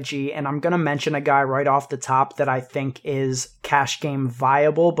strategy, and I'm going to mention a guy right off the top that I think is cash game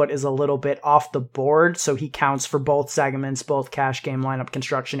viable, but is a little bit off the board, so he counts for both segments, both cash game lineup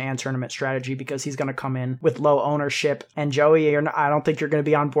construction and tournament strategy, because he's going to come in with low ownership. And Joey, I don't think you're going to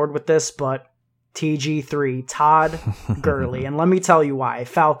be on board with this, but TG3, Todd Gurley. And let me tell you why.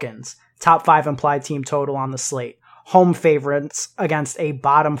 Falcons, top 5 implied team total on the slate. Home favorites against a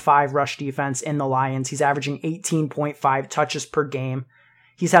bottom 5 rush defense in the Lions. He's averaging 18.5 touches per game.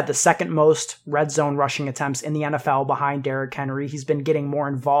 He's had the second most red zone rushing attempts in the NFL behind Derrick Henry. He's been getting more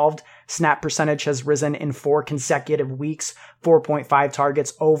involved. Snap percentage has risen in 4 consecutive weeks, 4.5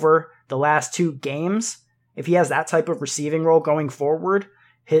 targets over the last 2 games. If he has that type of receiving role going forward,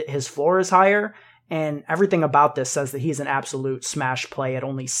 his floor is higher, and everything about this says that he's an absolute smash play at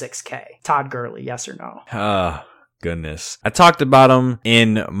only 6K. Todd Gurley, yes or no? Goodness. I talked about him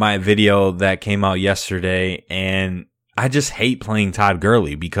in my video that came out yesterday, and I just hate playing Todd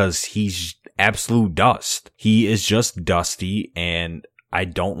Gurley because he's absolute dust. He is just dusty, and I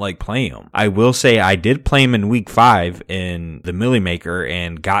don't like playing him. I will say I did play him in week 5 in the Millie Maker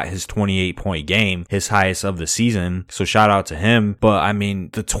and got his 28-point game, his highest of the season. So shout out to him. But I mean,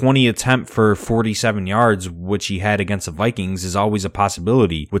 the 20 attempt for 47 yards, which he had against the Vikings, is always a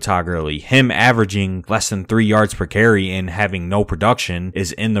possibility with Todd Gurley. Him averaging less than 3 yards per carry and having no production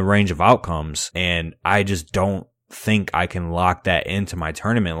is in the range of outcomes. And I just don't think I can lock that into my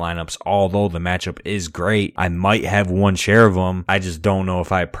tournament lineups. Although the matchup is great, I might have one share of them. I just don't know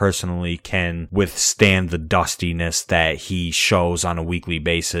if I personally can withstand the dustiness that he shows on a weekly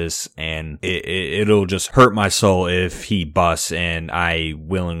basis, and it'll just hurt my soul if he busts and I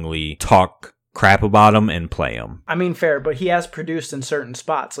willingly talk crap about him and play him. I mean, fair, but he has produced in certain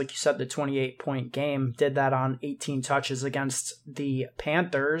spots. Like you said, the 28-point game, did that on 18 touches against the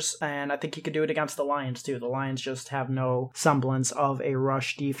Panthers, and I think he could do it against the Lions too. The Lions just have no semblance of a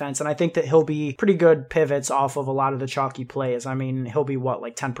rush defense, and I think that he'll be pretty good pivots off of a lot of the chalky plays. I mean, he'll be,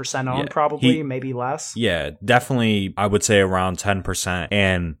 like 10% owned probably, maybe less? Yeah, definitely, I would say around 10%,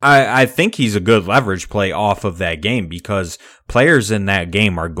 and I think he's a good leverage play off of that game because players in that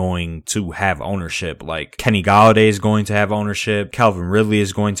game are going to have ownership. Like Kenny Golladay is going to have ownership. Calvin Ridley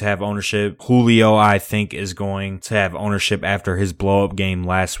is going to have ownership. Julio, I think, is going to have ownership after his blow-up game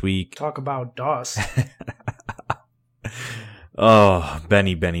last week. Talk about dust. Oh,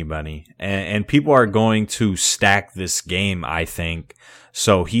 Benny. And people are going to stack this game, I think.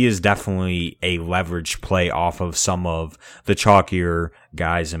 So he is definitely a leverage play off of some of the chalkier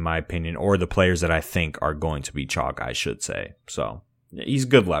guys, in my opinion, or the players that I think are going to be chalk, I should say. So he's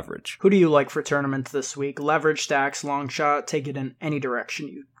good leverage. Who do you like for tournaments this week? Leverage, stacks, long shot, take it in any direction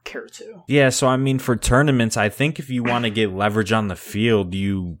you care to. Yeah, so I mean, for tournaments, I think if you want to get leverage on the field,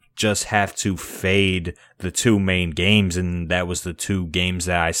 you just have to fade the two main games, and that was the two games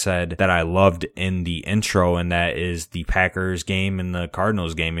that I said that I loved in the intro, and that is the Packers game and the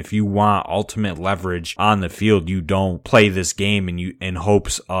Cardinals game. If you want ultimate leverage on the field, you don't play this game in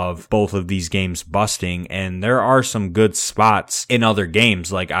hopes of both of these games busting, and there are some good spots in other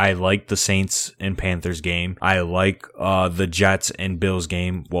games. Like I like the Saints and Panthers game. I like the Jets and Bills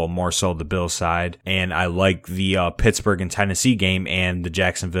game. Well, more so the Bills side. And I like the Pittsburgh and Tennessee game and the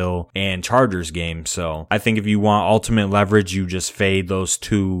Jacksonville and Chargers game. So I think if you want ultimate leverage, you just fade those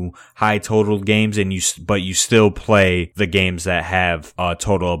two high total games, and but you still play the games that have a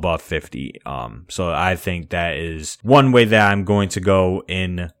total above 50. So I think that is one way that I'm going to go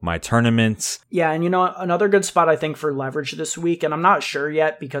in my tournaments. Yeah, and another good spot I think for leverage this week, and I'm not sure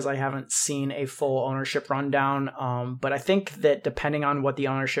yet because I haven't seen a full ownership rundown, but I think that depending on what the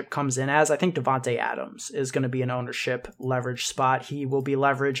ownership comes in as, I think Davante Adams is going to be an ownership leverage spot. He will be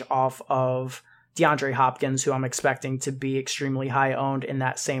leverage off of DeAndre Hopkins, who I'm expecting to be extremely high owned in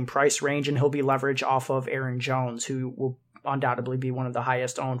that same price range, and he'll be leverage off of Aaron Jones, who will undoubtedly be one of the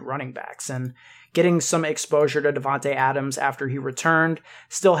highest owned running backs. And getting some exposure to Davante Adams after he returned,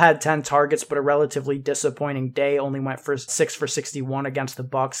 still had 10 targets, but a relatively disappointing day, only went for 6 for 61 against the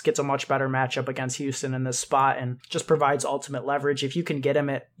Bucs, gets a much better matchup against Houston in this spot, and just provides ultimate leverage. If you can get him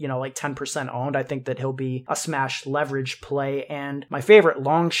at, like 10% owned, I think that he'll be a smash leverage play. And my favorite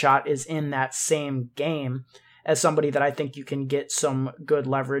long shot is in that same game, as somebody that I think you can get some good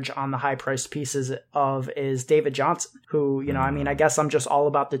leverage on the high-priced pieces of is David Johnson, who, I guess I'm just all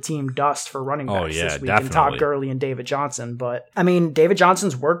about the team dust for running backs this week. Definitely. And Todd Gurley and David Johnson. But, David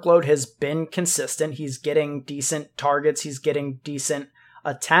Johnson's workload has been consistent. He's getting decent targets. He's getting decent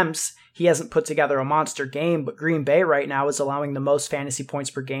attempts. He hasn't put together a monster game, but Green Bay right now is allowing the most fantasy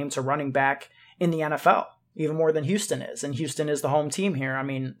points per game to running back in the NFL. Even more than Houston is. And Houston is the home team here.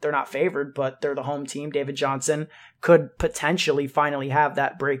 They're not favored, but they're the home team. David Johnson could potentially finally have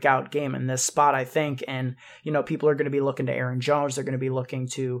that breakout game in this spot, I think. And, people are going to be looking to Aaron Jones. They're going to be looking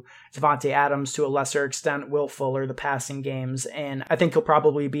to Davante Adams, to a lesser extent, Will Fuller, the passing games. And I think he'll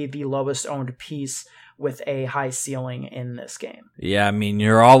probably be the lowest owned piece with a high ceiling in this game. Yeah,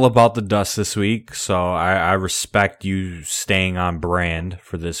 you're all about the dust this week, so I respect you staying on brand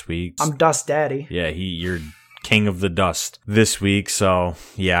for this week. I'm Dust Daddy. Yeah, you're king of the dust this week, so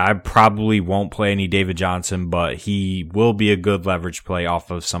yeah, I probably won't play any David Johnson, but he will be a good leverage play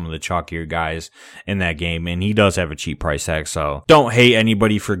off of some of the chalkier guys in that game, and he does have a cheap price tag, so don't hate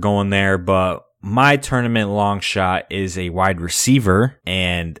anybody for going there. But my tournament long shot is a wide receiver,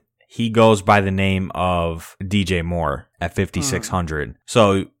 and he goes by the name of DJ Moore at 5,600.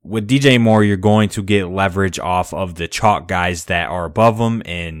 So with DJ Moore, you're going to get leverage off of the chalk guys that are above him,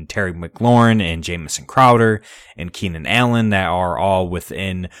 and Terry McLaurin and Jamison Crowder and Keenan Allen, that are all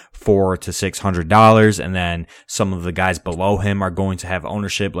within $400 to $600. And then some of the guys below him are going to have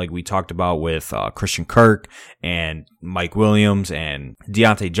ownership, like we talked about with Christian Kirk and Mike Williams and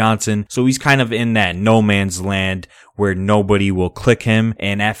Deontay Johnson. So he's kind of in that no man's land where nobody will click him.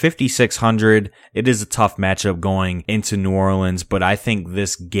 And at 5,600, it is a tough matchup going into New Orleans, but I think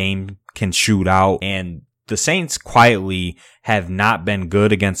this game can shoot out, and the Saints quietly have not been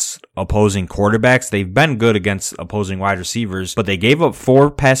good against opposing quarterbacks. They've been good against opposing wide receivers, but they gave up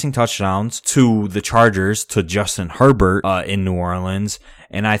 4 passing touchdowns to the Chargers, to Justin Herbert in New Orleans.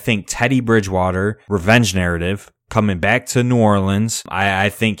 And I think Teddy Bridgewater, revenge narrative, coming back to New Orleans. I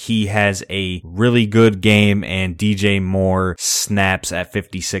think he has a really good game, and DJ Moore snaps at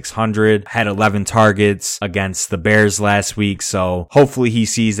 5,600. Had 11 targets against the Bears last week, so hopefully he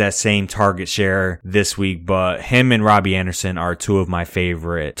sees that same target share this week. But him and Robbie Anderson are two of my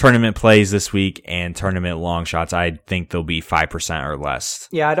favorite tournament plays this week, and tournament long shots. I think they'll be 5% or less.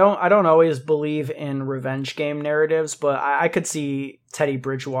 Yeah, I don't always believe in revenge game narratives, but I could see Teddy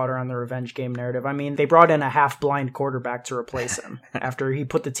Bridgewater on the revenge game narrative. I mean, they brought in a half-blind quarterback to replace him after he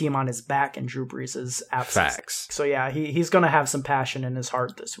put the team on his back in Drew Brees' absence. Facts. So yeah, he's going to have some passion in his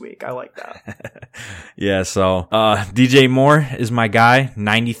heart this week. I like that. Yeah, so DJ Moore is my guy.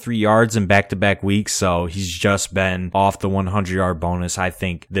 93 yards in back-to-back weeks, so he's just been off the 100-yard bonus. I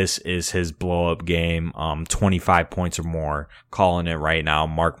think this is his blow-up game. 25 points or more. Calling it right now.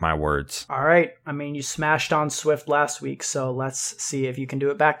 Mark my words. All right. I mean, you smashed on Swift last week, so let's see if you can do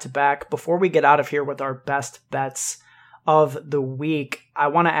it back to back. Before we get out of here with our best bets of the week, I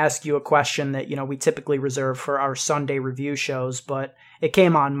want to ask you a question that, we typically reserve for our Sunday review shows, but it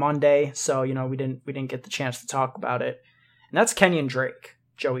came on Monday, so, we didn't get the chance to talk about it. And that's Kenyon Drake.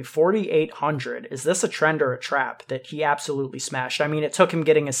 Joey, 4,800. Is this a trend or a trap that he absolutely smashed? I mean, it took him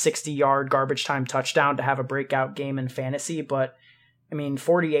getting a 60-yard garbage time touchdown to have a breakout game in fantasy, but I mean,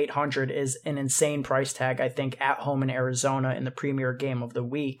 4,800 is an insane price tag, I think, at home in Arizona in the premier game of the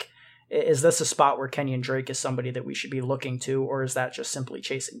week. Is this a spot where Kenyon Drake is somebody that we should be looking to, or is that just simply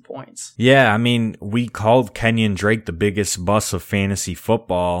chasing points? Yeah, I mean, we called Kenyon Drake the biggest bust of fantasy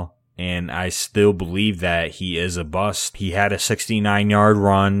football, and I still believe that he is a bust. He had a 69-yard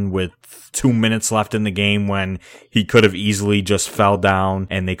run with 2 minutes left in the game when he could have easily just fell down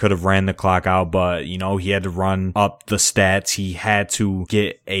and they could have ran the clock out, but he had to run up the stats. He had to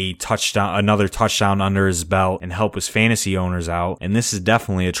get another touchdown under his belt and help his fantasy owners out. And this is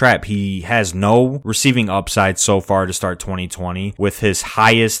definitely a trap. He has no receiving upside so far to start 2020, with his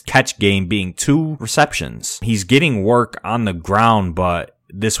highest catch game being 2 receptions. He's getting work on the ground, but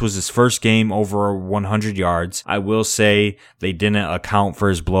this was his first game over 100 yards. I will say they didn't account for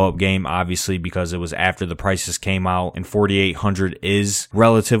his blow-up game, obviously, because it was after the prices came out, and 4,800 is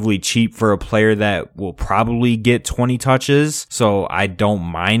relatively cheap for a player that will probably get 20 touches, so I don't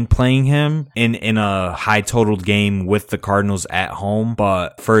mind playing him in a high-totaled game with the Cardinals at home.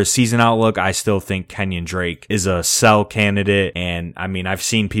 But for his season outlook, I still think Kenyon Drake is a sell candidate, and I mean, I've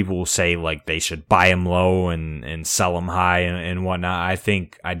seen people say like they should buy him low and sell him high and whatnot.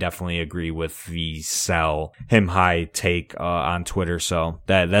 I definitely agree with the sell him high take on Twitter. So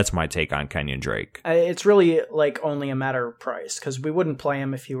that's my take on Kenyon Drake. It's really like only a matter of price, because we wouldn't play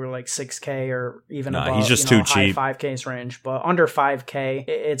him if he were like 6K or even above. He's just too cheap. High 5K's range, but under 5K,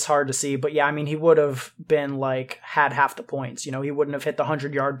 it's hard to see. But yeah, I mean, he would have been had half the points. He wouldn't have hit the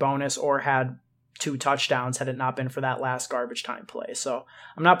 100-yard bonus or had 2 touchdowns had it not been for that last garbage time play. So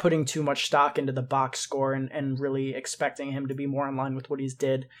I'm not putting too much stock into the box score and really expecting him to be more in line with what he's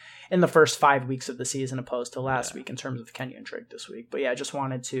did in the first 5 weeks of the season opposed to last week in terms of Kenyon Drake this week. But yeah, I just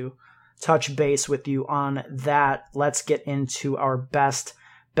wanted to touch base with you on that. Let's get into our best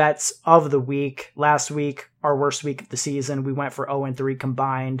bets of the week. Last week, our worst week of the season, we went for 0-3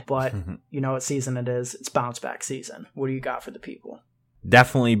 combined, but you know what season it is. It's bounce back season. What do you got for the people?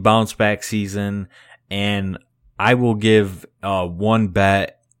 Definitely bounce back season, and I will give one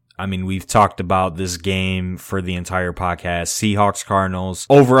bet. I mean, we've talked about this game for the entire podcast. Seahawks Cardinals.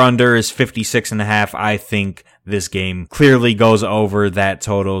 Over under is 56.5. I think this game clearly goes over that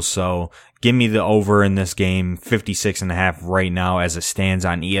total, so give me the over in this game. 56.5 right now as it stands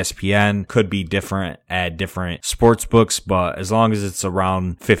on ESPN. Could be different at different sports books, but as long as it's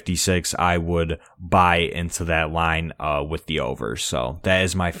around 56, I would buy into that line with the over. So that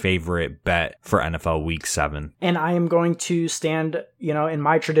is my favorite bet for NFL Week 7. And I am going to stand, in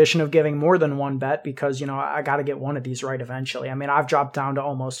my tradition of giving more than one bet because, I got to get one of these right eventually. I mean, I've dropped down to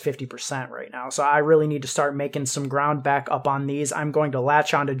almost 50% right now, so I really need to start making some ground back up on these. I'm going to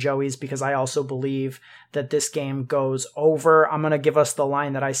latch onto Joey's because I also believe that this game goes over. I'm going to give us the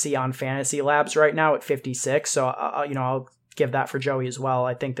line that I see on Fantasy Labs right now at 56. So, I'll give that for Joey as well.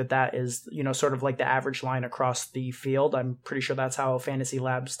 I think that is, sort of like the average line across the field. I'm pretty sure that's how Fantasy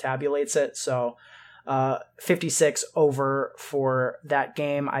Labs tabulates it. So, 56 over for that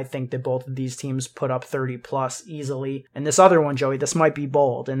game. I think that both of these teams put up 30 plus easily. And this other one, Joey, this might be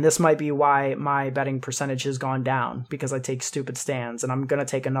bold. And this might be why my betting percentage has gone down, because I take stupid stands, and I'm going to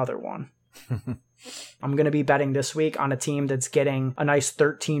take another one. I'm going to be betting this week on a team that's getting a nice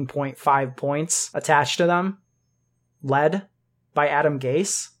 13.5 points attached to them, led by Adam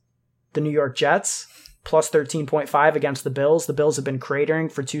Gase, the New York Jets. plus 13.5 against the Bills. The Bills have been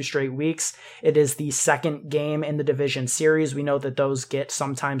cratering for 2 straight weeks. It is the second game in the division series. We know that those get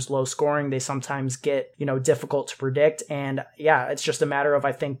sometimes low scoring. They sometimes get, difficult to predict. And yeah, it's just a matter of,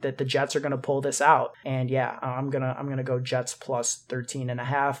 I think that the Jets are going to pull this out. And yeah, I'm going to go Jets plus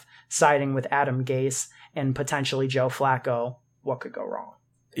 13.5, siding with Adam Gase and potentially Joe Flacco. What could go wrong?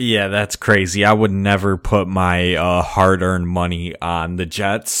 Yeah, that's crazy. I would never put my hard-earned money on the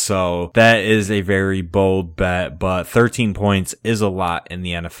Jets, so that is a very bold bet, but 13 points is a lot in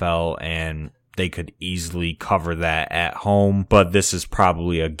the NFL, and they could easily cover that at home, but this is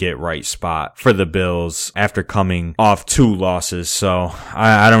probably a get-right spot for the Bills after coming off 2 losses, so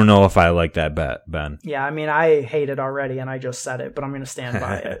I don't know if I like that bet, Ben. Yeah, I mean, I hate it already, and I just said it, but I'm going to stand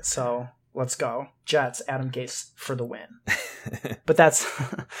by it, so... Let's go. Jets, Adam Gase for the win. But that's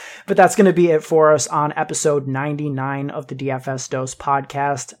going to be it for us on episode 99 of the DFS Dose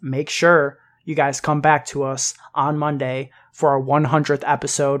podcast. Make sure you guys come back to us on Monday for our 100th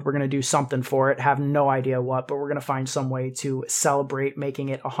episode. We're going to do something for it. Have no idea what, but we're going to find some way to celebrate making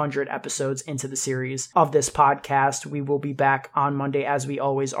it 100 episodes into the series of this podcast. We will be back on Monday, as we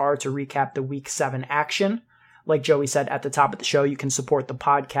always are, to recap the Week 7 action. Like Joey said at the top of the show, you can support the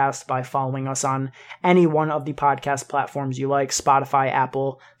podcast by following us on any one of the podcast platforms you like: Spotify,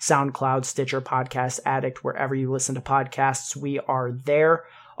 Apple, SoundCloud, Stitcher, Podcast Addict, wherever you listen to podcasts, we are there.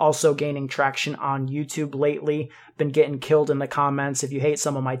 Also gaining traction on YouTube lately. Been getting killed in the comments. If you hate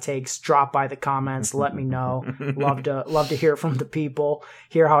some of my takes, drop by the comments. Let me know. Love to hear from the people.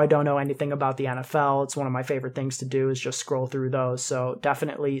 Hear how I don't know anything about the NFL. It's one of my favorite things to do, is just scroll through those. So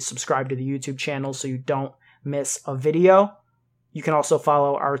definitely subscribe to the YouTube channel so you don't miss a video. You can also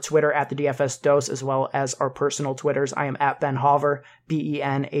follow our Twitter at the DFS Dose, as well as our personal Twitters. I am at Ben Hauver,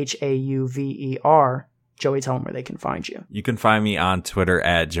 BenHauver. Joey, tell them where they can find you. You can find me on Twitter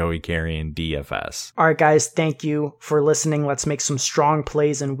at Joey Carrion DFS. All right, guys, thank you for listening. Let's make some strong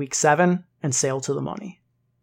plays in Week 7 and sail to the money.